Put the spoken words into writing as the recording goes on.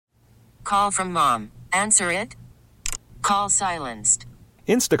call from mom. Answer it. Call silenced.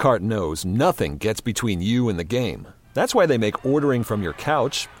 Instacart knows nothing gets between you and the game. That's why they make ordering from your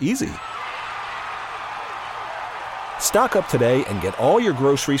couch easy. Stock up today and get all your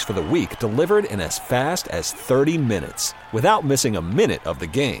groceries for the week delivered in as fast as 30 minutes without missing a minute of the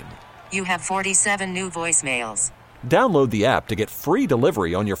game. You have 47 new voicemails. Download the app to get free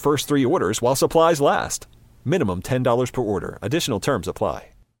delivery on your first 3 orders while supplies last. Minimum $10 per order. Additional terms apply.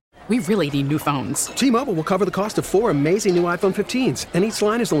 We really need new phones. T-Mobile will cover the cost of 4 amazing new iPhone 15s, and each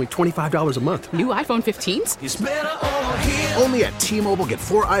line is only $25 a month. New iPhone 15s? It's better over here. Only at T-Mobile, get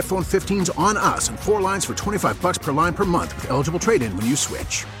 4 iPhone 15s on us and 4 lines for $25 per line per month with eligible trade-in when you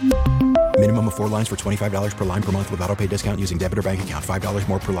switch. Minimum of 4 lines for $25 per line per month with autopay discount using debit or bank account. $5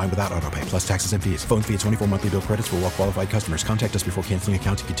 more per line without autopay, plus taxes and fees. Phone fee at 24 monthly bill credits for well-qualified customers. Contact us before canceling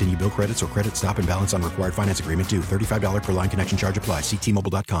account to continue bill credits or credit stop and balance on required finance agreement due. $35 per line connection charge applies. See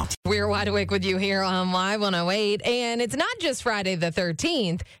T-Mobile.com. We're wide awake with you here on Y108. And it's not just Friday the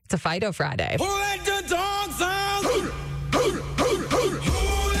 13th. It's a Fido Friday. Who let the dogs out?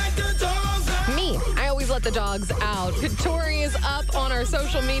 Me. I always let the dogs out. Katori is up on our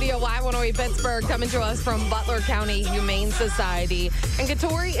social media, Y108 Pittsburgh, coming to us from Butler County Humane Society. And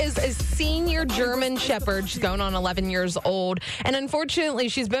Katori is a senior German Shepherd. She's going on 11 years old. And unfortunately,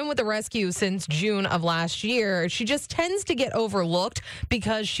 she's been with the rescue since June of last year. She just tends to get overlooked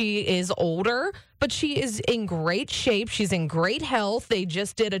because she is older. But she is in great shape. She's in great health. They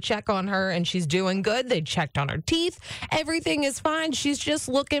just did a check on her, and she's doing good. They checked on her teeth. Everything is fine. She's just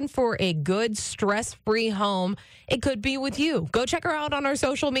looking for a good, stress-free home. It could be with you. Go check her out on our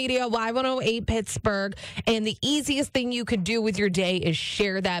social media, Y108 Pittsburgh. And the easiest thing you could do with your day is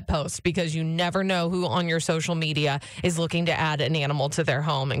share that post, because you never know who on your social media is looking to add an animal to their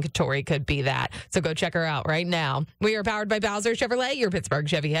home, and Katori could be that. So go check her out right now. We are powered by Bowser Chevrolet, your Pittsburgh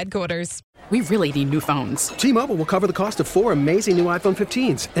Chevy headquarters. We really need new phones. T-Mobile will cover the cost of 4 amazing new iPhone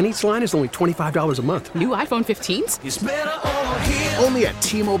 15s, and each line is only $25 a month. New iPhone 15s? It's better over here. Only at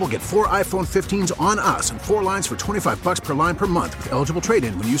T-Mobile, get 4 iPhone 15s on us and 4 lines for $25 per line per month with eligible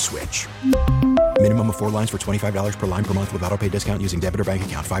trade-in when you switch. Minimum of 4 lines for $25 per line per month with autopay discount using debit or bank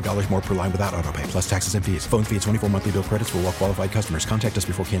account. $5 more per line without autopay, plus taxes and fees. Phone fee at 24 monthly bill credits for well-qualified customers. Contact us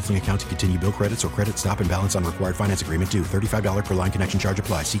before canceling account to continue bill credits or credit stop and balance on required finance agreement due. $35 per line connection charge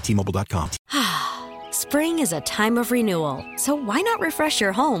applies. See T-Mobile.com. Spring is a time of renewal, so why not refresh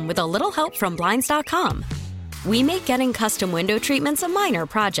your home with a little help from Blinds.com? We make getting custom window treatments a minor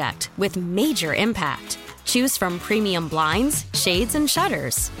project with major impact. Choose from premium blinds, shades, and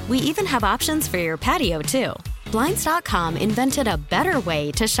shutters. We even have options for your patio, too. Blinds.com invented a better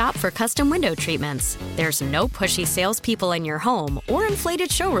way to shop for custom window treatments. There's no pushy salespeople in your home or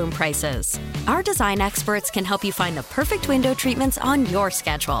inflated showroom prices. Our design experts can help you find the perfect window treatments on your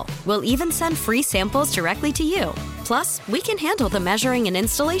schedule. We'll even send free samples directly to you. Plus, we can handle the measuring and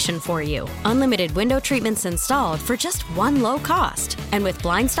installation for you. Unlimited window treatments installed for just one low cost. And with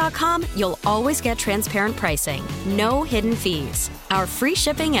Blinds.com, you'll always get transparent pricing. No hidden fees. Our free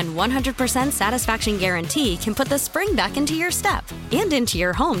shipping and 100% satisfaction guarantee can put the spring back into your step and into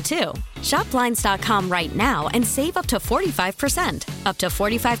your home, too. Shop Blinds.com right now and save up to 45%. Up to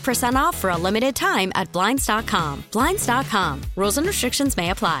 45% off for a limited time at Blinds.com. Blinds.com. Rules and restrictions may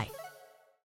apply.